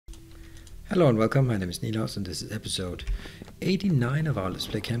Hello and welcome, my name is Nilos and this is episode 89 of our Let's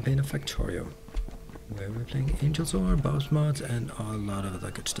Play campaign of Factorio, where we're playing Angels or Boss mods and a lot of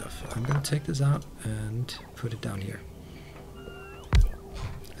other good stuff. I'm going to take this out and put it down here.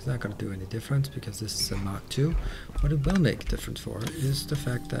 It's not going to do any difference because this is a Mark II. What it will make a difference for is the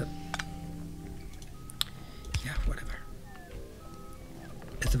fact that, yeah, whatever.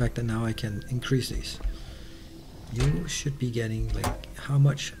 It's the fact that now I can increase these. You should be getting, like, how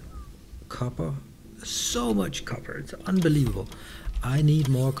much copper? So much copper, it's unbelievable. I need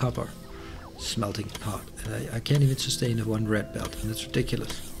more copper smelting pot, and I can't even sustain a one red belt, and it's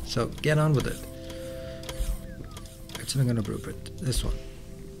ridiculous. So get on with it. It's not gonna brew it. This one.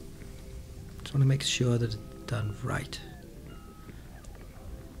 Just want to make sure that it's done right.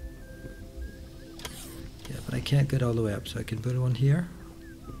 Yeah, but I can't get all the way up, so I can build one here.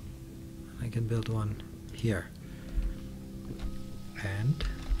 I can build one here. And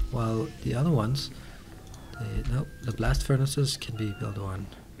while the other ones, the blast furnaces can be built one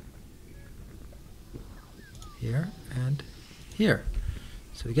here and here.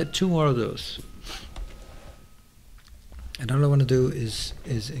 So we get two more of those. And all I want to do is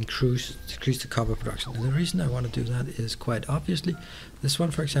decrease the copper production. And the reason I want to do that is quite obviously, this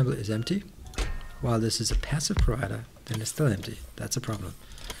one, for example, is empty. While this is a passive provider, then it's still empty. That's a problem.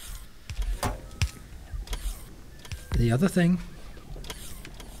 The other thing,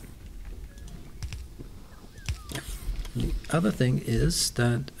 is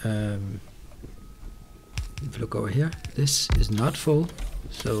that if you look over here, this is not full,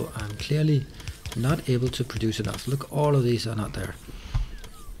 so I'm clearly not able to produce enough. Look, all of these are not there.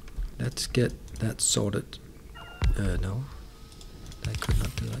 Let's get that sorted. No, I could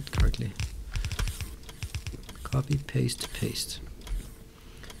not do that correctly. Copy, paste, paste.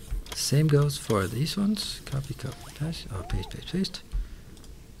 Same goes for these ones. Copy, copy, paste, or paste, paste, paste.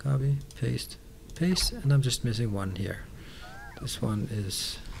 Copy, paste, paste, and I'm just missing one here. This one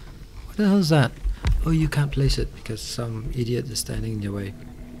is... what the hell is that? Oh, you can't place it because some idiot is standing in your way.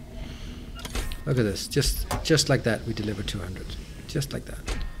 Look at this. Just like that, we deliver 200. Just like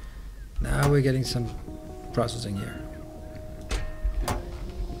that. Now we're getting some processing here.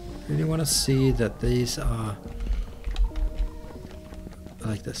 Really want to see that these are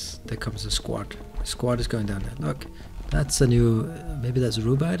like this. There comes a squad. The squad is going down there. Look, that's a new... maybe that's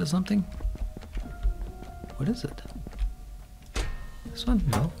rubite or something? What is it? This one?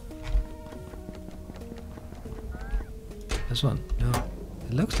 No. This one? No.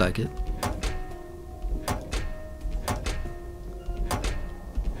 It looks like it.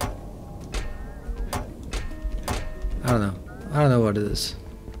 I don't know. I don't know what it is.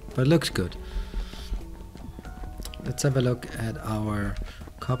 But it looks good. Let's have a look at our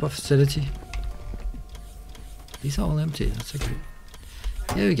copper facility. These are all empty. That's okay.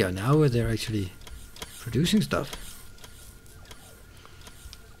 Here we go. Now they're actually producing stuff.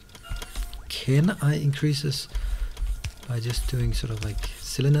 Can I increase this by just doing sort of like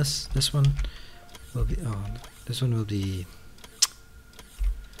silliness? This one will be... oh, this one will be...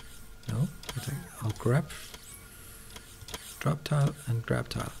 no, I'll grab drop tile and grab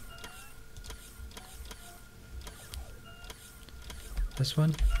tile. This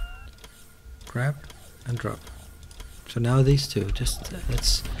one, grab and drop. So now these two, just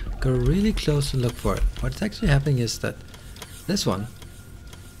let's go really close and look for it. What's actually happening is that this one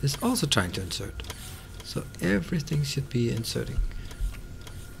is also trying to insert. So everything should be inserting.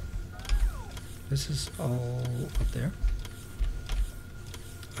 This is all up there.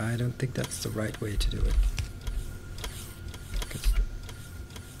 I don't think that's the right way to do it.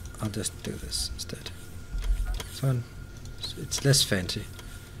 I'll just do this instead. This one, it's less fancy.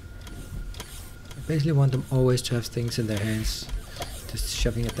 I basically want them always to have things in their hands, just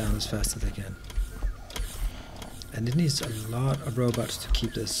shoving it down as fast as they can. And it needs a lot of robots to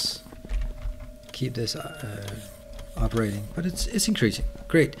keep this operating, but it's increasing.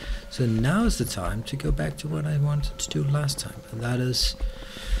 Great. So now is the time to go back to what I wanted to do last time, and that is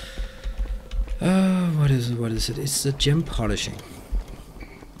what is it? It's the gem polishing.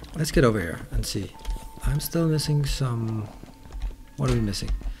 Let's get over here and see. I'm still missing some... what are we missing?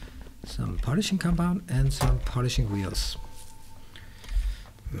 Some polishing compound and some polishing wheels.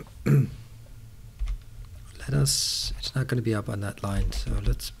 It's not going to be up on that line, so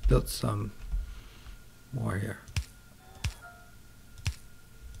let's build some more here.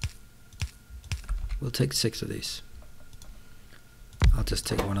 We'll take 6 of these. I'll just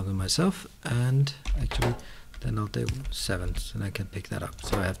take one of them myself, and actually then I'll do 7, and I can pick that up,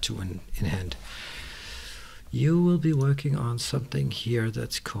 so I have 2 in hand. You will be working on something here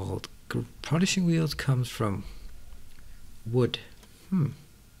that's called polishing wheels. Comes from wood.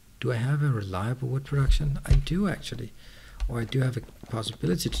 Do I have a reliable wood production? I do actually, or I do have a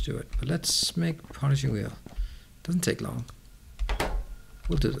possibility to do it. But let's make polishing wheel. Doesn't take long.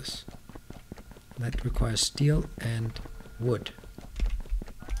 We'll do this. That requires steel and wood.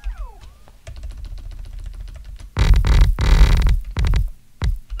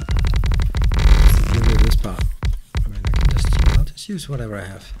 This part. I mean, I'll just use whatever I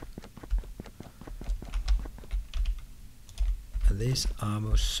have. And these are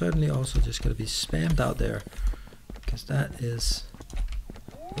most certainly also just going to be spammed out there, because that is.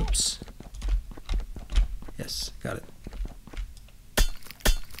 Oops. Yes, got it.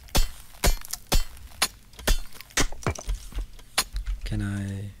 Can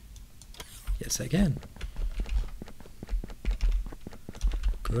I? Yes, I can.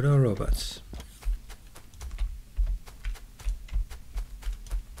 Good old robots.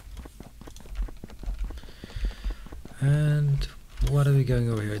 And what are we going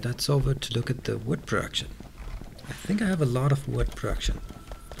over here? That's over to look at the wood production. I think I have a lot of wood production,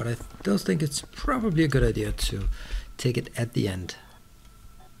 but I still think it's probably a good idea to take it at the end.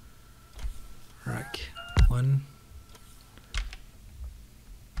 Right, 1,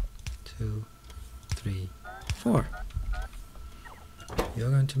 2, 3, 4. You're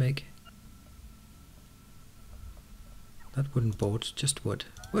going to make not wooden boards, just wood.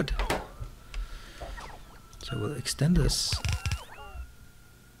 Wood. So we'll extend this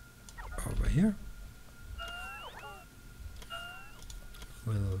over here.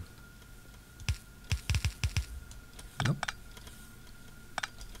 We'll nope.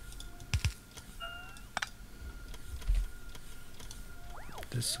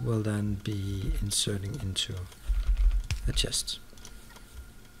 This will then be inserting into a chest.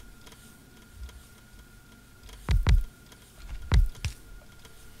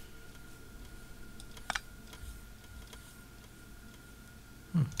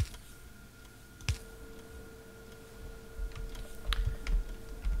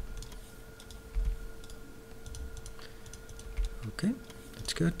 Okay,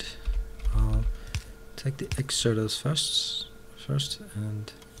 that's good. I'll take the exerters first,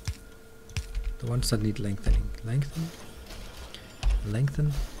 and the ones that need lengthening. Lengthen.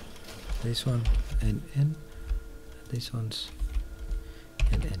 This one and in. These ones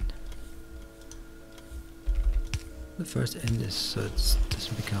and in. The first end is so it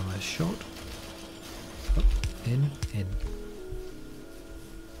doesn't become as short. Up, in.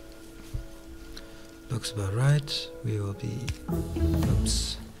 Looks about right. We will be.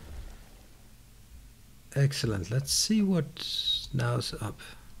 Oops. Excellent. Let's see what now's up.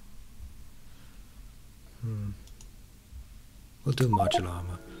 We'll do modular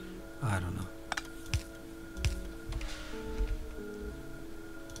armor. I don't know.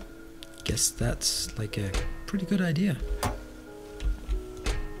 Guess that's like a pretty good idea. I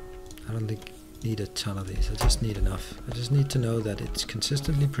don't think need a ton of these. I just need enough. I just need to know that it's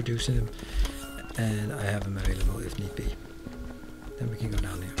consistently producing them, and I have them available if need be. Then we can go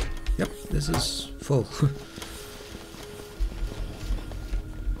down here. Yep, this is full.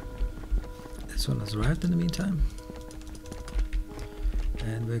 This one has arrived in the meantime.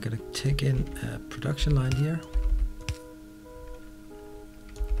 And we're gonna take in a production line here.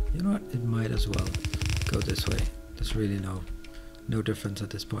 You know what? It might as well go this way. There's really no difference at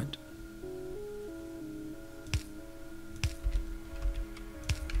this point.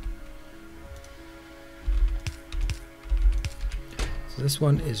 So this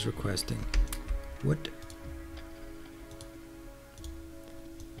one is requesting wood.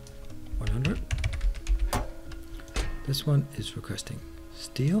 100. This one is requesting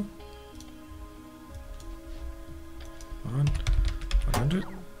steel. 100.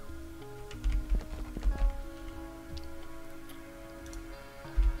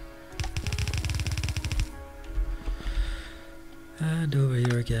 And over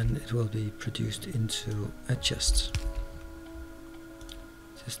here again it will be produced into a chest.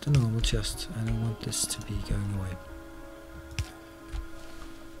 Just a normal chest. I don't want this to be going away.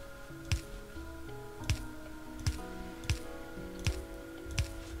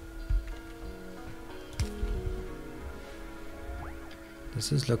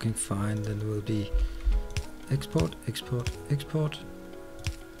 This is looking fine. Then we'll be export.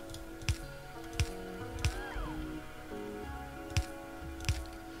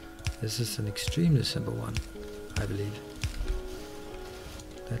 This is an extremely simple one, I believe.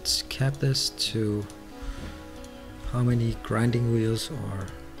 Let's cap this to how many grinding wheels or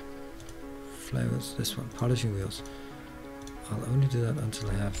flavors. This one, polishing wheels. I'll only do that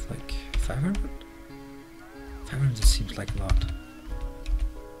until I have like 500. 500 seems like a lot.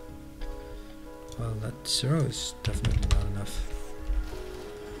 Well, that 0 is definitely not enough.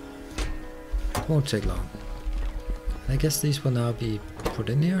 Won't take long. I guess these will now be put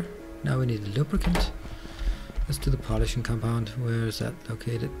in here. Now we need a lubricant. Let's do the polishing compound. Where is that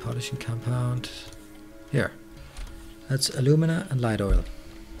located? Polishing compound. Here. That's alumina and light oil.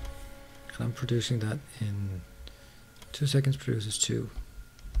 And I'm producing that in 2 seconds, produces 2.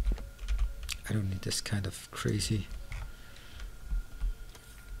 I don't need this kind of crazy.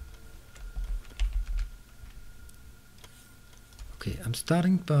 Okay, I'm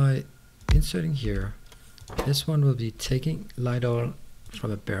starting by inserting here. This one will be taking light oil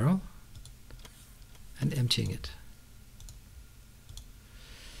from a barrel and emptying it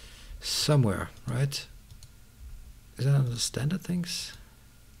somewhere, right? Is that on the standard things?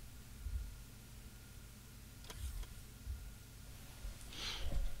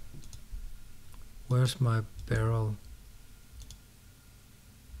 Where's my barrel?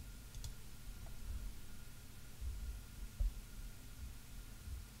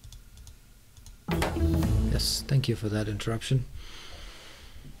 Yes, thank you for that interruption.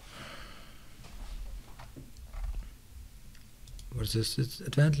 What is this? It's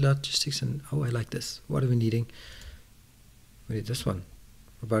advanced logistics and oh, I like this. What are we needing? We need this one.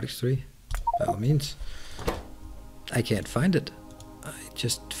 Robotics 3. By all means. I can't find it. I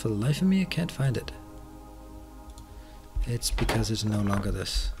just, for the life of me, I can't find it. It's because it's no longer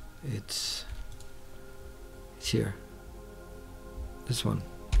this. It's here. This one.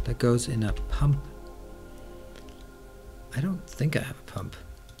 That goes in a pump. I don't think I have a pump.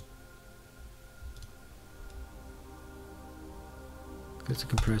 It's a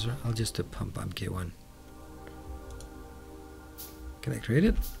compressor. I'll just do pump MK1. Can I create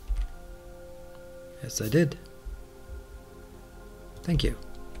it? Yes, I did. Thank you.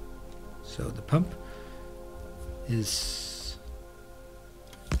 So the pump is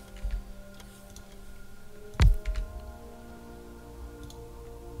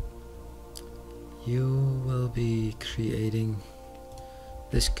you will be creating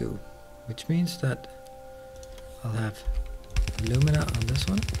this goo, which means that I'll have alumina on this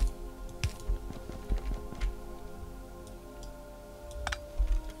one.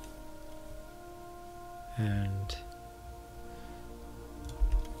 And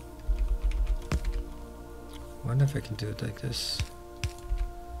I wonder if I can do it like this.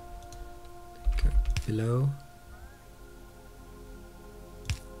 Go below.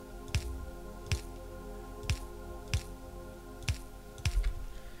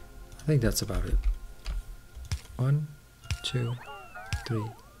 I think that's about it. 1, 2, 3,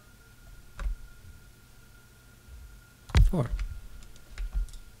 4.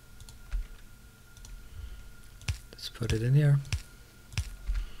 Let's put it in here.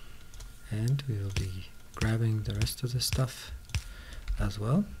 And we will be grabbing the rest of the stuff as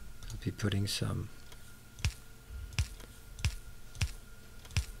well. We'll be putting some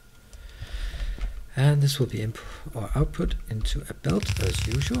and this will be input or output into a belt as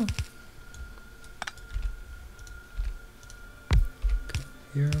usual. Go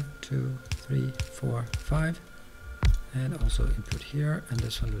here, 2, 3, 4, 5, and also input here, and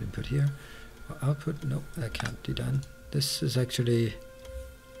this one will input here. Or output, no, that can't be done. This is actually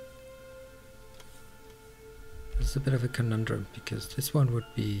a bit of a conundrum because this one would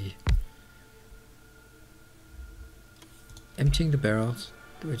be emptying the barrels,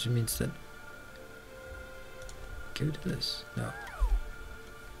 which means that can we do this? No.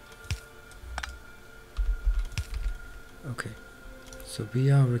 Okay, so we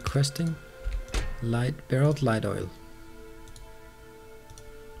are requesting barreled light oil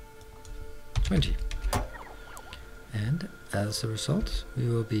 20, and as a result we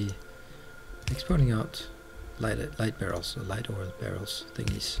will be exporting out light barrels, or light oil barrels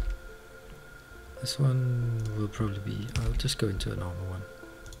thingies. This one will probably be, I'll just go into a normal one.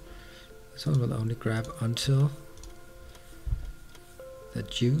 This one will only grab until the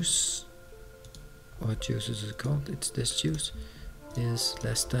juice, what juice is it called? It's this juice, is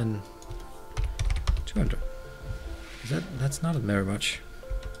less than 200. That's not very much.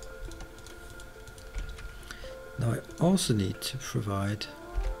 Now I also need to provide,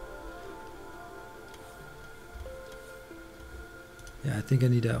 yeah, I think I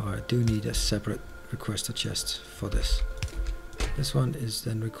do need a separate requester chest for this. This one is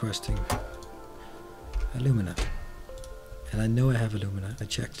then requesting alumina. And I know I have alumina, I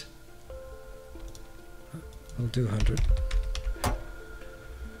checked. I'll do 100.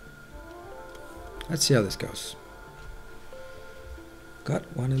 Let's see how this goes. Got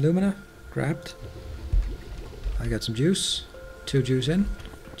 1 alumina, grabbed. I got some juice, 2 juice in,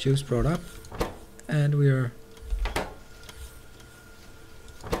 juice brought up, and we are...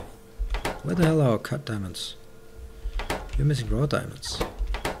 Where the hell are our cut diamonds? You're missing raw diamonds.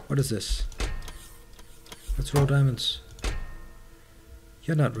 What is this? Let's raw diamonds.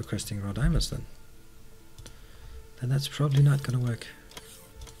 You're not requesting raw diamonds then. Then that's probably not gonna work.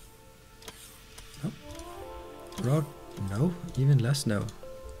 Nope. Raw, no. Even less, no.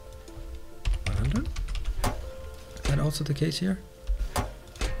 100? Is that also the case here?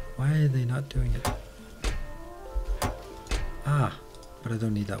 Why are they not doing it? Ah, but I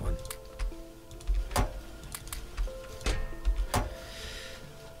don't need that one.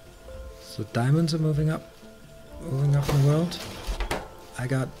 So diamonds are moving up in the world. I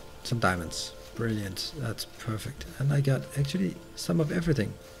got some diamonds. Brilliant. That's perfect. And I got actually some of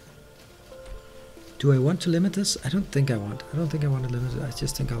everything. Do I want to limit this? I don't think I want. I don't think I want to limit it. I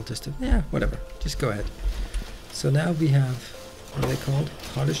just think I'll just do, yeah, whatever. Just go ahead. So now we have, what are they called?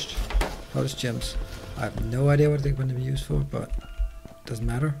 Polished gems. I have no idea what they're going to be used for, but it doesn't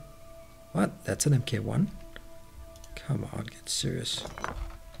matter. What? That's an MK1? Come on, get serious.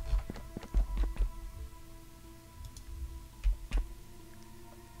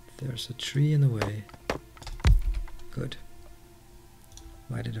 There's a tree in the way. Good.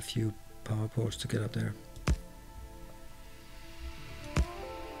 Might need a few power poles to get up there.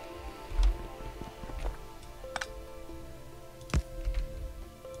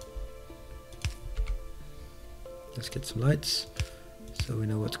 Let's get some lights so we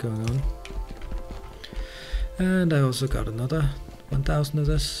know what's going on. And I also got another 1000 of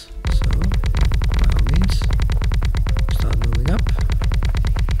this, so by all means start moving up.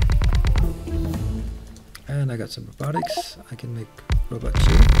 And I got some robotics. I can make robot 2.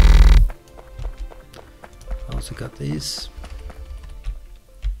 I also got these.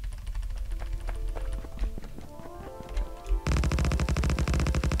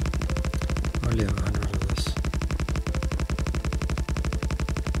 Only have 100 of this.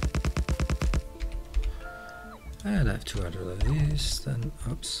 And I have 200 of these. Then,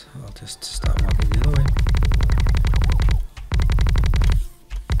 oops, I'll just start walking the other way.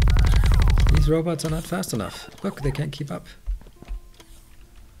 These robots are not fast enough. Look, they can't keep up.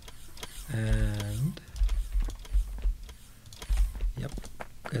 And yep,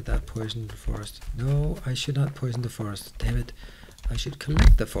 get that poison the forest. No, I should not poison the forest. Damn it. I should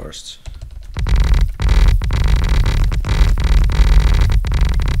collect the forest.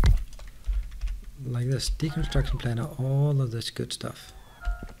 Like this, deconstruction planner, all of this good stuff.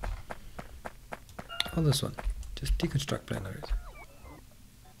 All this one, just deconstruct planner it.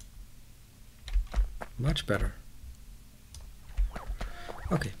 Much better.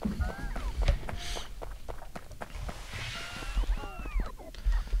 Okay.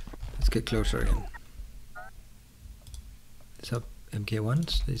 Let's get closer again. These are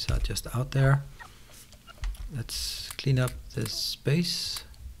MK1s. These are just out there. Let's clean up this space.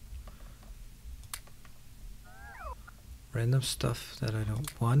 Random stuff that I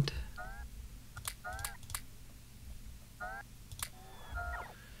don't want.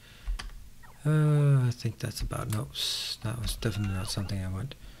 I think that's about, no, that was definitely not something I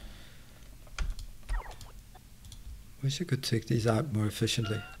want. Wish I could take these out more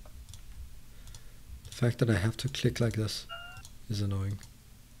efficiently. The fact that I have to click like this is annoying.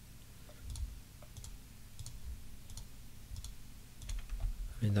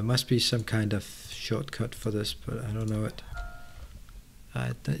 I mean, there must be some kind of shortcut for this, but I don't know it.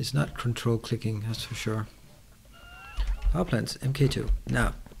 It's not control clicking, that's for sure. Power plants, MK2.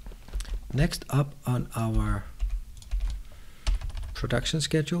 Now, next up on our production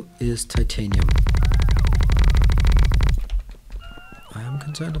schedule is titanium. I am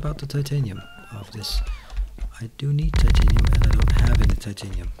concerned about the titanium of this. I do need titanium and I don't have any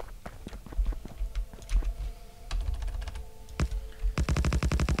titanium.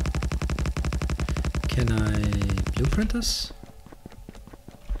 Can I blueprint this?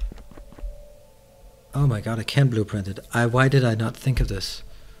 Oh my god, I can blueprint it. Why did I not think of this?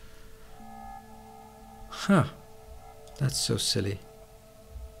 Huh. That's so silly.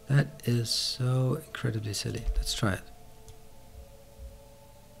 That is so incredibly silly. Let's try it.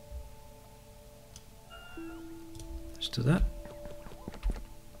 Let's do that.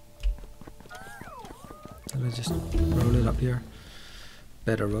 And I just roll it up here.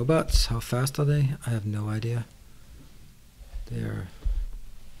 Better robots. How fast are they? I have no idea. They're...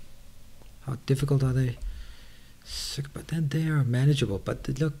 How difficult are they? But then they are manageable. But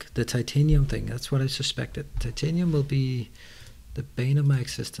look, the titanium thing, that's what I suspected. Titanium will be the bane of my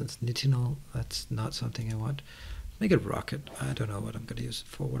existence. Nitinol, that's not something I want. Make it rocket. I don't know what I'm going to use it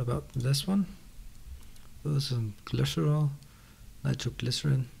for. What about this one? Those some glycerol,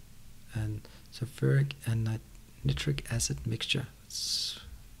 nitroglycerin, and sulfuric and nitric acid mixture. That's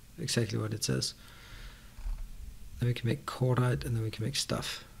exactly what it says. Then we can make cordite and then we can make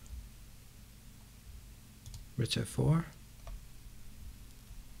stuff. return 4.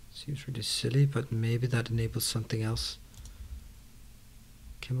 Seems really silly, but maybe that enables something else.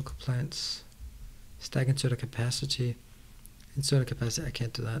 Chemical plants. Stack inserter capacity. Inserter capacity, I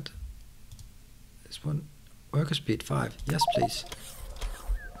can't do that. This one. Worker speed 5. Yes, please.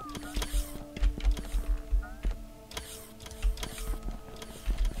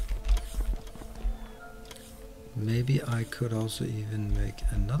 Maybe I could also even make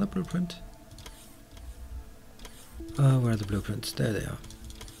another blueprint. Where are the blueprints? There they are.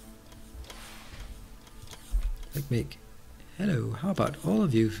 Make. Hello, how about all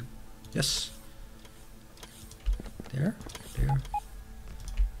of you? Yes. There.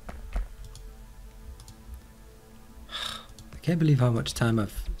 I can't believe how much time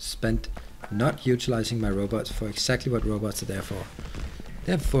I've spent not utilizing my robots for exactly what robots are there for.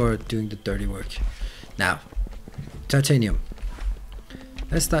 They're for doing the dirty work. Now, titanium.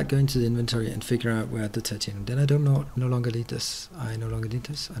 Let's start going to the inventory and figure out where the titanium. Then I don't know, no longer need this. I no longer need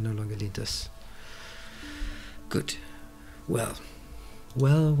this. I no longer need this. Good. Well.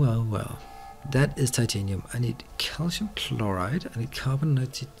 That is titanium. I need calcium chloride. I need carbon. I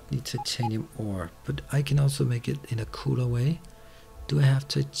need titanium ore. But I can also make it in a cooler way. Do I have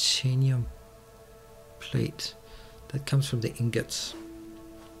titanium plate? That comes from the ingots.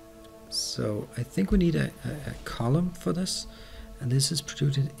 So I think we need a column for this. And this is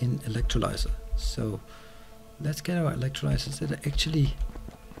produced in electrolyzer. So let's get our electrolyzers that are actually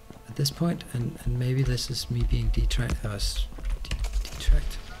at this point, and maybe this is me being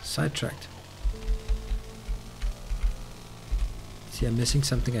sidetracked. See, I'm missing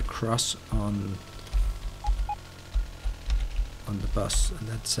something across on the bus, and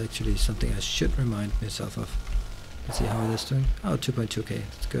that's actually something I should remind myself of. Let's see how it is doing. Oh, 2.2k,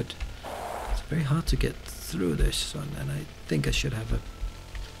 that's good. It's very hard to get through this one, and I think I should have a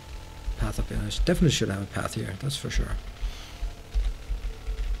path up here. I definitely should have a path here, that's for sure.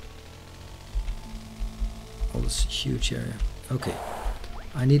 All this huge area. Okay,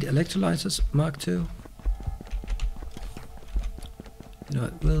 I need electrolyzers Mark II. You know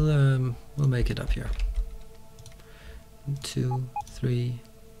what? We'll make it up here. 2, 3,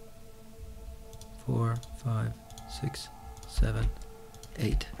 4, 5, 6, 7,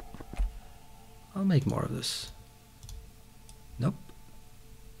 8. I'll make more of this. Nope.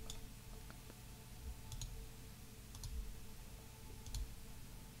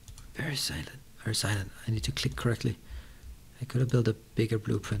 Very silent. Very silent. I need to click correctly. I could have built a bigger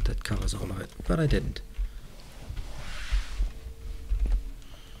blueprint that covers all of it, but I didn't.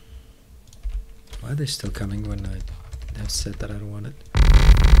 Why are they still coming when I have said that I don't want it?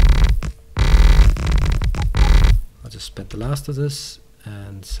 I'll just spend the last of this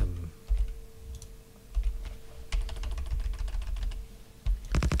and some.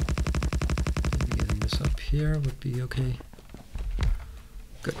 Maybe getting this up here would be okay.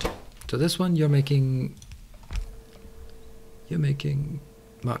 Good. So this one you're making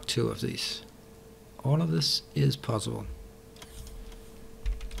Mark II of these. All of this is possible.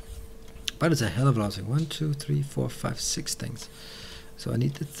 But it's a hell of a lot of things. 1, 2, 3, 4, 5, 6 things. So I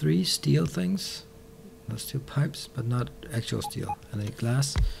need the 3 steel things. No steel pipes, but not actual steel. And I need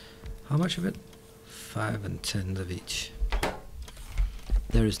glass. How much of it? 5 and 10 of each.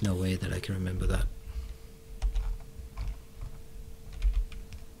 There is no way that I can remember that.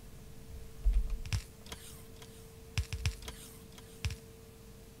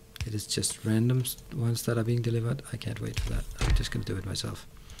 It is just random ones that are being delivered. I can't wait for that. I'm just going to do it myself.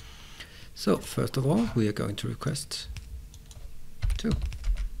 So first of all, we are going to request 2.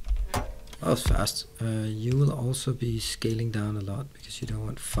 Oh, it's fast. You will also be scaling down a lot because you don't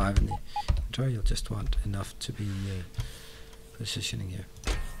want 5 in the inventory. You'll just want enough to be positioning here.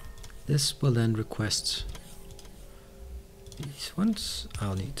 This will then request these ones.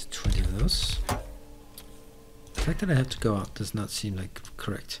 I'll need 20 of those. The fact that I have to go out does not seem like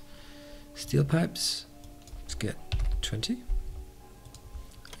correct. Steel pipes, let's get 20.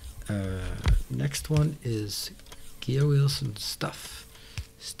 Next one is gear wheels and stuff.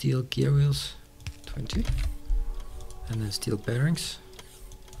 Steel gear wheels, 20. And then steel bearings,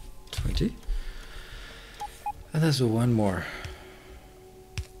 20. And there's one more.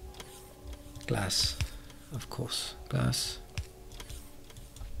 Glass, of course. Glass,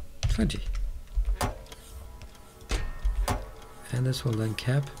 20. And this will then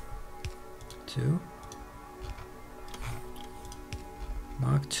cap 2.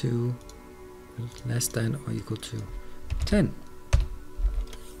 Mark II less than or equal to 10.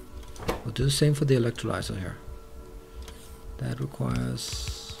 We'll do the same for the electrolyzer here. That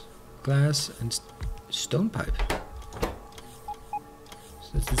requires glass and stone pipe.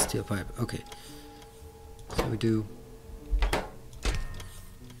 So that's the steel pipe. Okay. So we do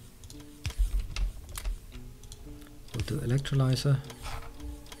electrolyzer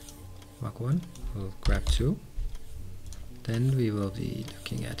Mark 1, we'll grab 2. Then we will be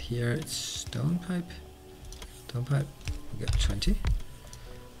looking at here, it's stone pipe, we'll get 20.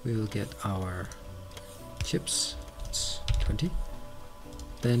 We will get our chips, it's 20.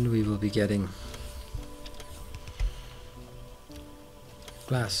 Then we will be getting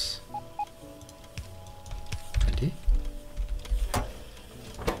glass, 20.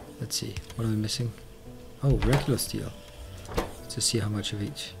 Let's see, what are we missing? Oh, regular steel. Let's just see how much of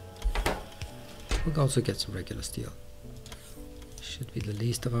each. We'll also get some regular steel. Should be the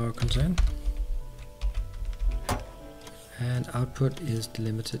least of our concern. And output is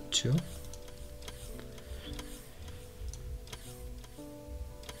limited to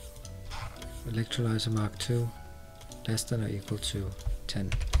electrolyzer Mark 2 less than or equal to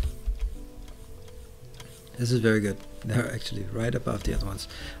 10. This is very good. They're actually right above the other ones.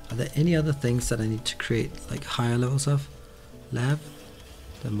 Are there any other things that I need to create, like higher levels of? Lab,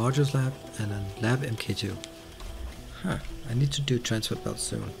 the modules lab, and then lab MK2. Huh, I need to do transport belts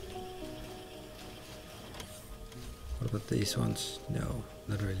soon. What about these ones? No,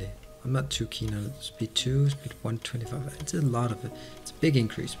 not really. I'm not too keen on it. Speed 2, speed 125. It's a lot of it. It's a big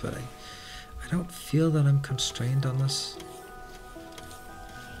increase, but I don't feel that I'm constrained on this.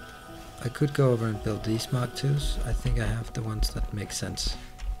 I could go over and build these Mark 2s. I think I have the ones that make sense.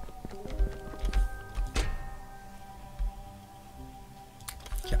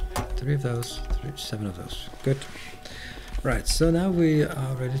 Yeah, 3 of those, 7 of those. Good. Right, so now we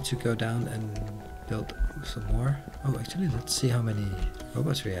are ready to go down and build some more. Oh, actually, let's see how many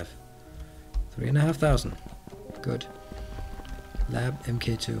robots we have. 3,500. Good. Lab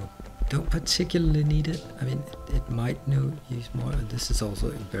MK2. Don't particularly need it. I mean, it might use more. And this is also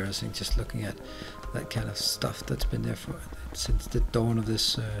embarrassing, just looking at that kind of stuff that's been there since the dawn of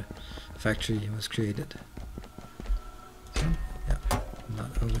this factory was created. So, yeah, I'm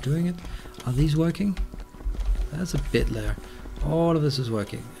not overdoing it. Are these working? That's a bit there. All of this is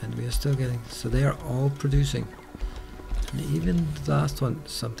working, and we are still getting. So they are all producing. And even the last one,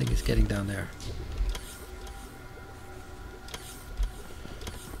 something is getting down there.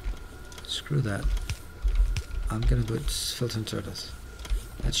 Screw that. I'm gonna put filter inserters.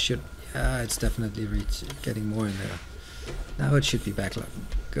 That should, yeah, it's definitely getting more in there. Now it should be backlogged.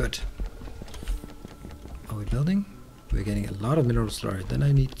 Good. Are we building? We're getting a lot of mineral slurry. Then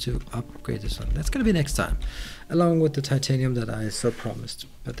I need to upgrade this one. That's gonna be next time, along with the titanium that I so promised.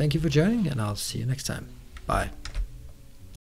 But thank you for joining, and I'll see you next time. Bye.